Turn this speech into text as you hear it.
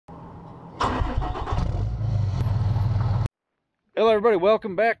Hello everybody,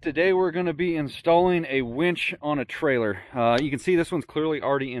 welcome back. Today we're going to be installing a winch on a trailer. You can see this one's clearly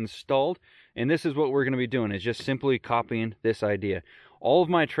already installed, and this is what we're going to be doing, is just simply copying this idea. All of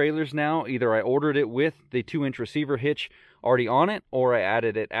my trailers now, either I ordered it with the 2-inch receiver hitch already on it, or I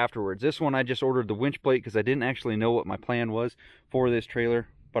added it afterwards. This one I just ordered the winch plate because I didn't actually know what my plan was for this trailer,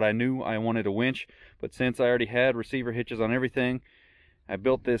 but I knew I wanted a winch. But since I already had receiver hitches on everything, I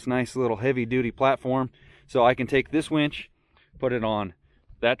built this nice little heavy duty platform so I can take this winch, put it on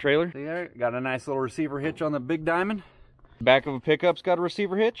that trailer. See there, got a nice little receiver hitch on the big diamond. Back of a pickup's got a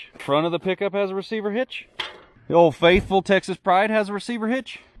receiver hitch. Front of the pickup has a receiver hitch. The old faithful Texas Pride has a receiver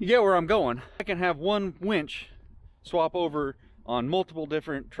hitch. You get where I'm going. I can have one winch swap over on multiple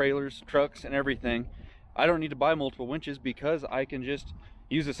different trailers, trucks, and everything. I don't need to buy multiple winches because I can just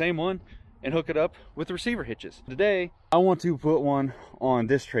use the same one and hook it up with receiver hitches. Today, I want to put one on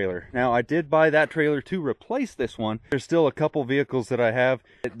this trailer. Now, I did buy that trailer to replace this one. There's still a couple vehicles that I have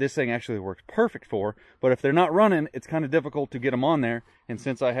that this thing actually works perfect for, but if they're not running, it's kind of difficult to get them on there. And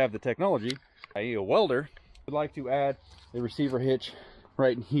since I have the technology, i.e. a welder, I'd like to add the receiver hitch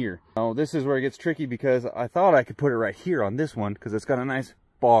right in here. Now, this is where it gets tricky because I thought I could put it right here on this one because it's got a nice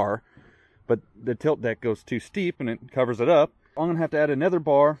bar, but the tilt deck goes too steep and it covers it up. I'm gonna have to add another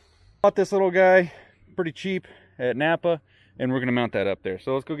bar. Bought this little guy pretty cheap at Napa, and we're gonna mount that up there.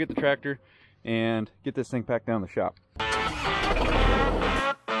 So let's go get the tractor and get this thing packed down the shop.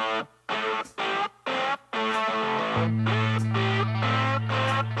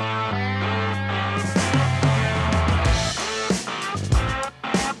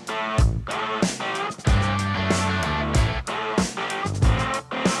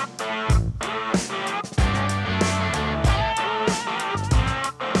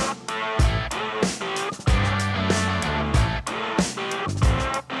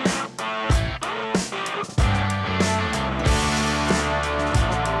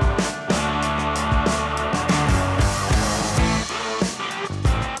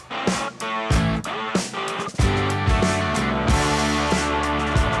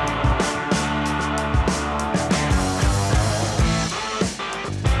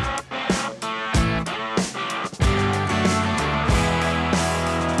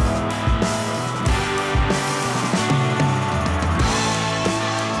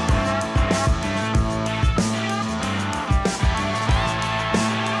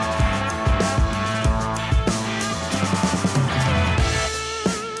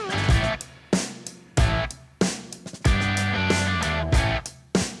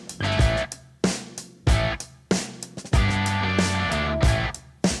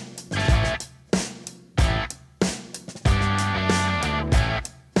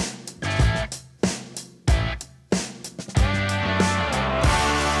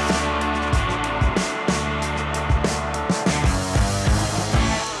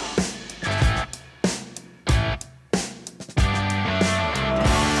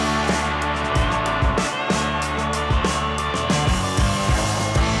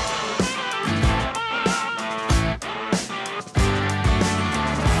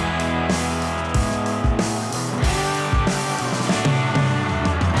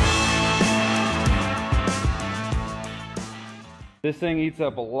 This thing eats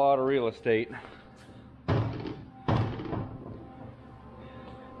up a lot of real estate.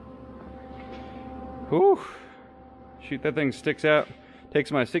 Whew. Shoot, that thing sticks out. Takes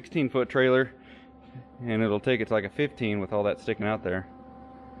my 16-foot trailer, and it'll take it to like a 15 with all that sticking out there.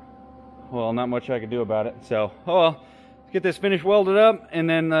 Well, not much I can do about it. So, oh well. Let's get this finished welded up, and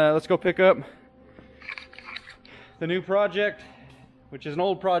then let's go pick up the new project, which is an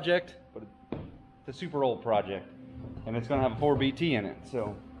old project, but it's a super old project. And it's gonna have a 4BT in it,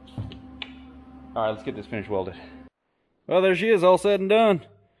 so. All right, let's get this finished welded. Well, there she is, all said and done.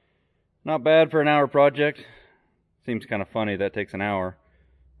 Not bad for an hour project. Seems kind of funny that takes an hour.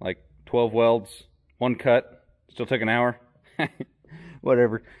 Like 12 welds, 1 cut, still took an hour.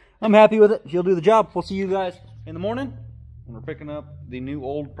 Whatever. I'm happy with it. She'll do the job. We'll see you guys in the morning when we're picking up the new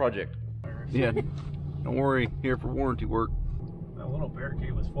old project. Yeah, don't worry, here for warranty work. That little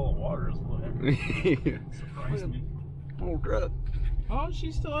barricade was full of water as well. Yeah. Surprised me. Old truck. Oh,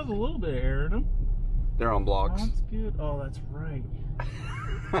 she still has a little bit of air in them. They're on blocks. Oh, that's good. Oh, that's right.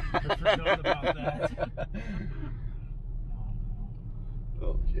 I forgot about that.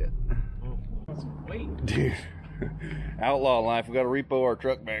 Oh shit. Oh, that's weight. Dude. Outlaw life. We gotta repo our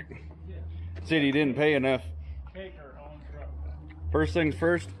truck back. Yeah. City didn't pay enough. Take her own truck. First things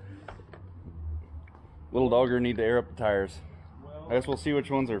first. Little dogger need to air up the tires. Well, I guess we'll see which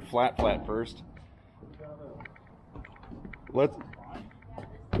ones are flat first. Let's.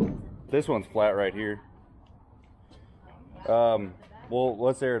 This one's flat right here. Well,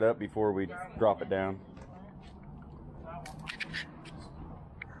 let's air it up before we drop it down.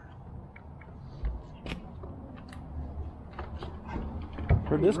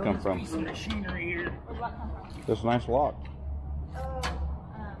 Where'd this come from? Piece of machinery here. This nice lock.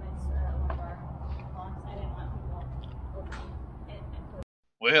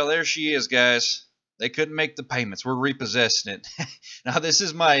 Well, there she is, guys. They couldn't make the payments. We're repossessing it. Now, this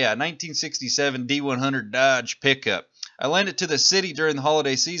is my 1967 D100 Dodge pickup. I lent it to the city during the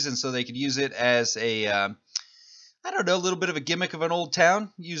holiday season so they could use it as a, I don't know, a little bit of a gimmick of an old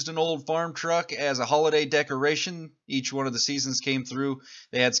town. Used an old farm truck as a holiday decoration. Each one of the seasons came through.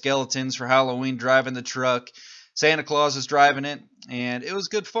 They had skeletons for Halloween driving the truck. Santa Claus is driving it, and it was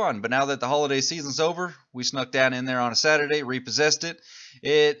good fun. But now that the holiday season's over, we snuck down in there on a Saturday, repossessed it.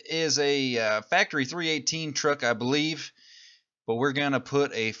 It is a factory 318 truck, I believe, but we're going to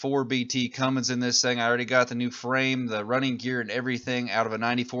put a 4BT Cummins in this thing. I already got the new frame, the running gear, and everything out of a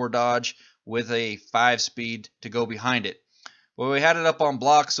 94 Dodge with a 5-speed to go behind it. Well, we had it up on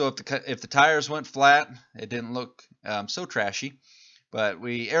blocks, so if the tires went flat, it didn't look so trashy. But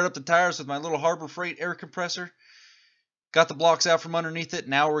we aired up the tires with my little Harbor Freight air compressor. Got the blocks out from underneath it.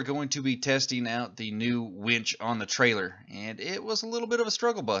 Now we're going to be testing out the new winch on the trailer. And it was a little bit of a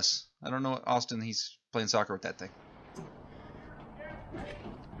struggle bus. I don't know, Austin, he's playing soccer with that thing.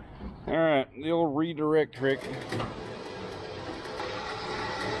 Alright, the old redirect trick.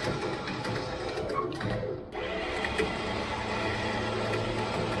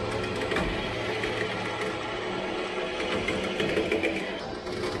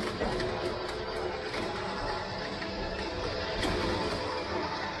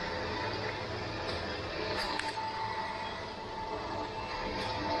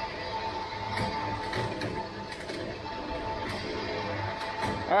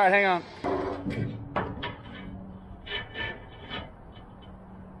 All right, hang on.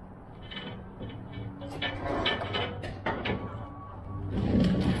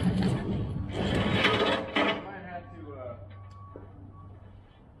 Might have to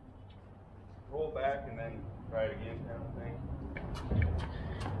roll back and then try it again, kind of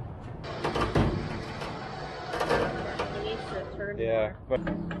thing. Yeah, but.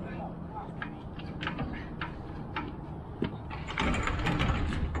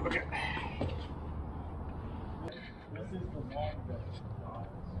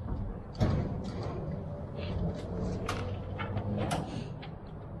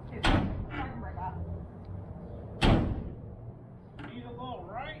 Need a little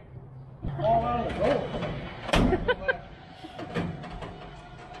right. All out of the goal.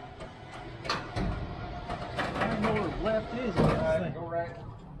 I don't know where left is. Go right.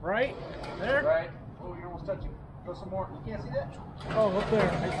 Right? There? Right. Oh, you're almost touching. Go some more. You can't see that? Oh, up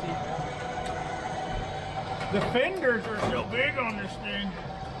there. I see. The fingers are so big on this thing.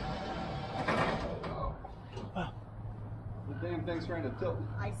 The damn thing's trying to tilt.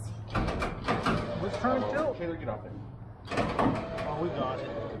 I see. What's trying to tilt? Taylor, get off there. Oh, we got it.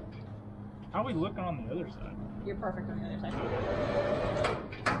 How are we looking on the other side? You're perfect on the other side.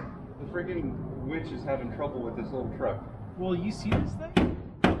 The freaking winch is having trouble with this little truck. Well, you see this thing?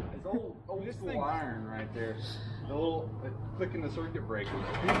 It's old This school thing- iron right there. The little clicking the circuit breakers.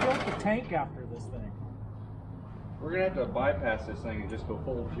 We broke the tank after this thing. We're gonna have to bypass this thing and just go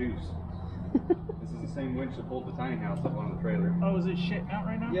full juice. This is the same winch that pulled the tiny house up on the trailer. Oh, is it shitting out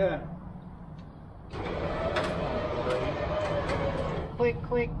right now? Yeah. Click,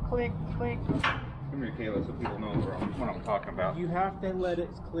 click, click, click. Come here, Kayla, so people know what I'm talking about. You have to let it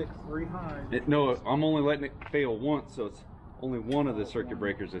click 3 times. No, I'm only letting it fail once, so it's only one of the circuit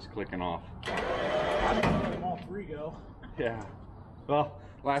breakers is clicking off. I'm gonna let them all 3 go. Yeah. Well,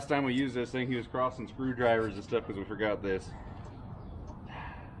 last time we used this thing, he was crossing screwdrivers and stuff because we forgot this.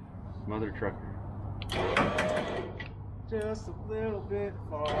 Mother trucker. Just a little bit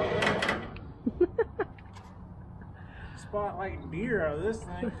farther. Spotlight beer out of this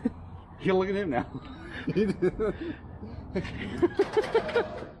thing. Yeah, look at him now.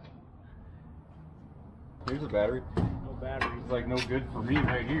 Here's a battery. No batteries. It's like no good for me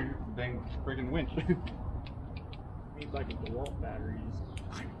right here. Dang freaking winch. Need like a DeWalt batteries.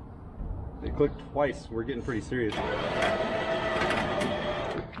 It clicked twice. We're getting pretty serious.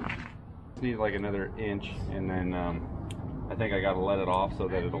 Need like another inch, and then I think I gotta let it off so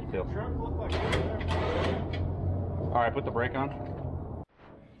that it'll tilt. All right, put the brake on.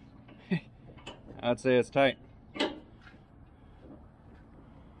 I'd say it's tight.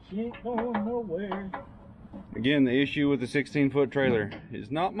 She ain't going nowhere. Again, the issue with the 16-foot trailer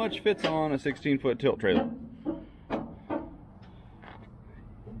is not much fits on a 16-foot tilt trailer.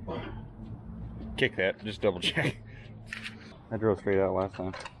 Kick that, just double check. I drove straight out last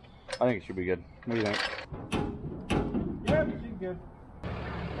time. I think it should be good. What do you think? Yeah, you seem good.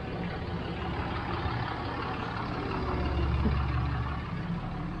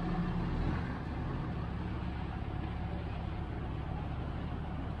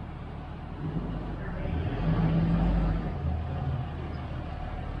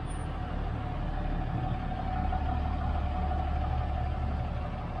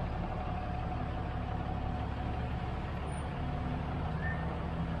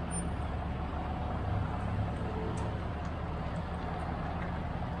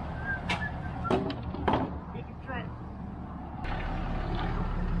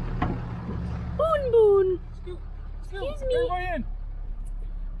 Boon. Excuse me. In.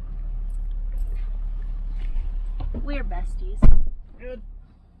 We're besties. Good.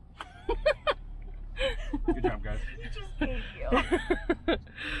 Good job, guys. Thank you.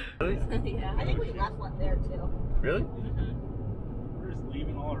 Really? Yeah. I think we left one there too. Really? We're just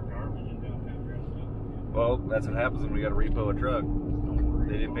leaving all our garbage and down that road. Well, that's what happens when we got to repo a truck.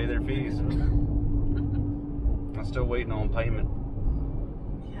 They didn't pay their fees. I'm still waiting on payment.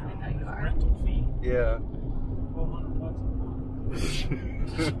 Yeah, I know you are. Rental fee. Yeah. $1,200 a month.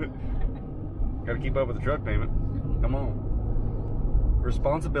 Got to keep up with the truck payment. Come on.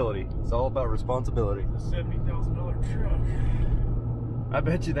 Responsibility. It's all about responsibility. It's a $70,000 truck. I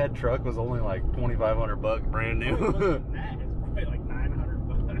bet you that truck was only like $2,500 brand new. It wasn't that. It's probably like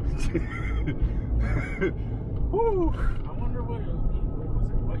 $900. Woo! I wonder what it would be.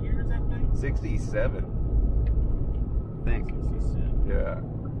 What year is that thing? 67. I think. 67. Yeah.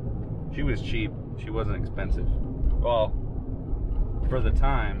 She was cheap. She wasn't expensive. Well, for the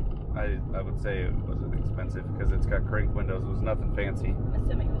time, I would say it wasn't expensive because it's got crank windows. It was nothing fancy. I'm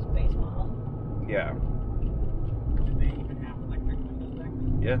assuming it was base model. Yeah. Did they even have electric windows back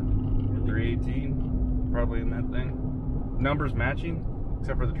then? Yeah. 318, probably in that thing. Numbers matching,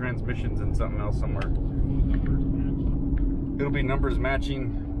 except for the transmissions and something else somewhere. It'll be numbers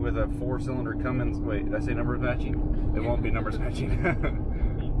matching with a 4-cylinder Cummins. Wait, did I say numbers matching? It won't be numbers matching.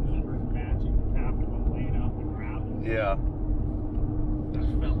 Numbers matching. Half of them laying out the gravel. Yeah. Just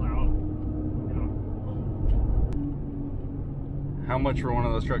fell out. How much for one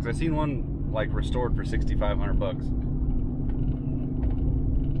of those trucks? I seen one like restored for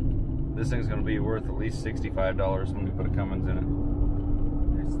 $6,500. This thing's gonna be worth at least $65 when we put a Cummins in it.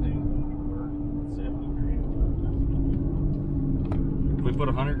 This thing's gonna be worth 70 grand. If we put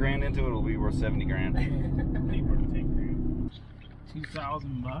 100 grand into it, it'll be worth 70 grand. They were 10 grand.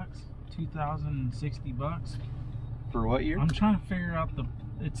 $2,000, $2,060. For what year? I'm trying to figure out the.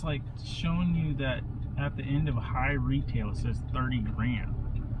 It's like showing you that at the end of a high retail it says 30 grand.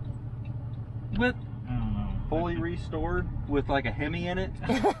 With I don't know. fully restored with like a Hemi in it.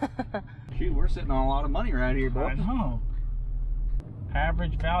 Shoot, we're sitting on a lot of money right here, bro. I know.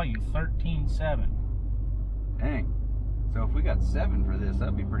 Average value 13.7. Dang. So if we got 7 for this,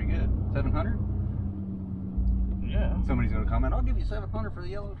 that'd be pretty good. 700? Yeah. Somebody's gonna comment, I'll give you 700 for the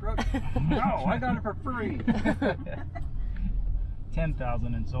yellow truck. No, I got it for free.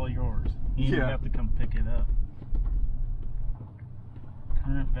 10,000 and it's all yours. You Yeah. have to come pick it up.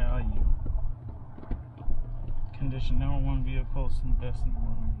 Current value. Condition number 1 vehicles investing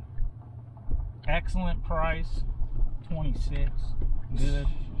money. Excellent price 26. Good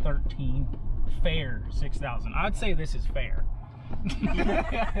 13. Fair 6,000. I'd say this is fair.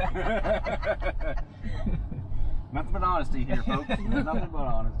 Nothing but honesty here, folks. Nothing but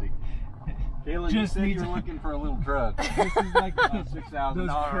honesty. Kayla, you Just said needs- you were looking for a little truck. This is like those $6,000.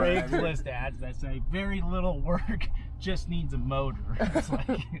 Craigslist ads that say very little work, just needs a motor. It's like,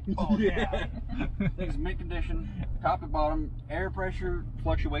 oh Yeah. yeah. Things mint condition, top and bottom, air pressure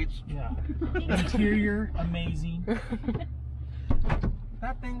fluctuates. Yeah. Interior, amazing.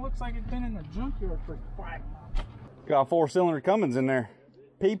 That thing looks like it's been in the junkyard for 5 months. Got a 4-cylinder Cummins in there.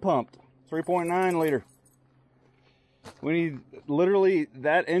 P-pumped, 3.9 liter. We need literally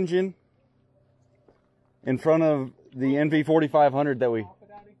that engine in front of the NV4500 that we...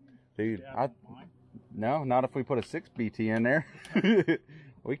 Dude, no, not if we put a 6BT in there.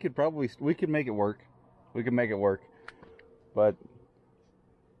 we could make it work. We could make it work. But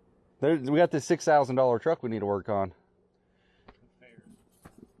we got this $6,000 truck we need to work on.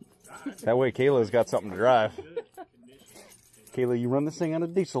 That way Kayla's got something to drive. Kayla, you run this thing on a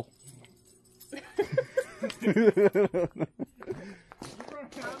diesel.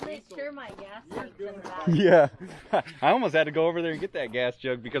 I'll make sure my gas tank's in the back. Yeah. I almost had to go over there and get that gas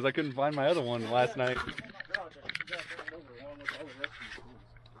jug because I couldn't find my other one last night.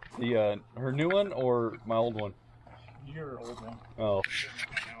 The her new one or my old one? Your old one. Oh.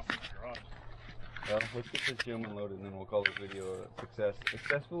 Well, let's get this gentleman loaded and then we'll call this video a success.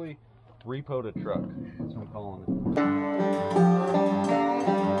 Successfully repoed a truck. That's what I'm calling it.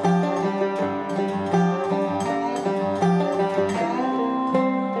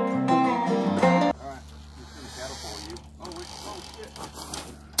 Alright, just gonna catapult you. Oh, wait, oh shit.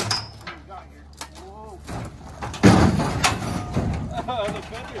 What we got here? Whoa. Oh, the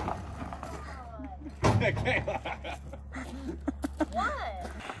fender. Okay. What?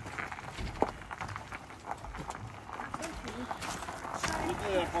 Look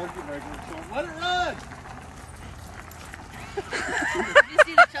at that parking brake. Let it run! Did you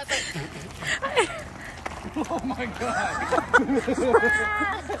see the shot? Oh my god!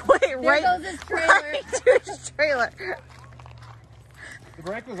 Wait, There right, goes his trailer. right to his trailer. The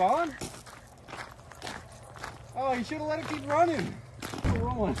brake was on? Oh, you should have let it keep running. Keep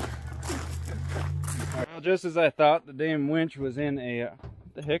rolling. Well, just as I thought, the damn winch was in a... what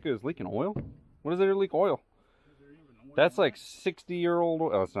the heck, it was leaking oil? What does it leak oil? That's like 60-year-old.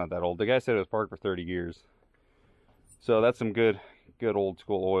 Oh, it's not that old. The guy said it was parked for 30 years. So that's some good old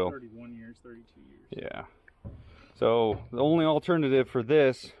school oil. 31 years, 32 years. Yeah. So the only alternative for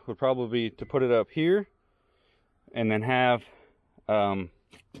this would probably be to put it up here and then have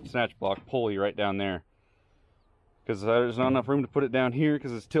snatch block pulley right down there. Because there's not enough room to put it down here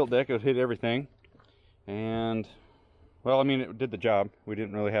because it's tilt deck. It would hit everything. And, well, I mean, it did the job. We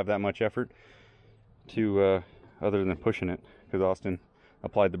didn't really have that much effort to... other than pushing it, because Austin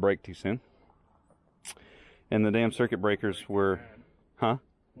applied the brake too soon. And the damn circuit breakers were, huh?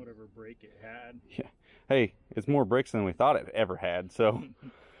 Whatever brake it had. Yeah. Hey, it's more brakes than we thought it ever had, so.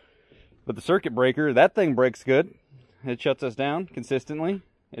 But the circuit breaker, that thing brakes good. It shuts us down consistently.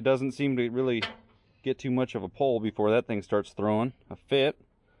 It doesn't seem to really get too much of a pull before that thing starts throwing a fit.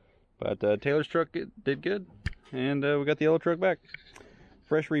 But Taylor's truck did good, and we got the yellow truck back.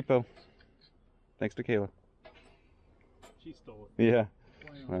 Fresh repo. Thanks to Kayla. She stole it. Yeah.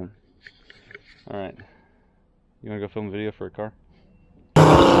 Well, all right. You want to go film a video for a car?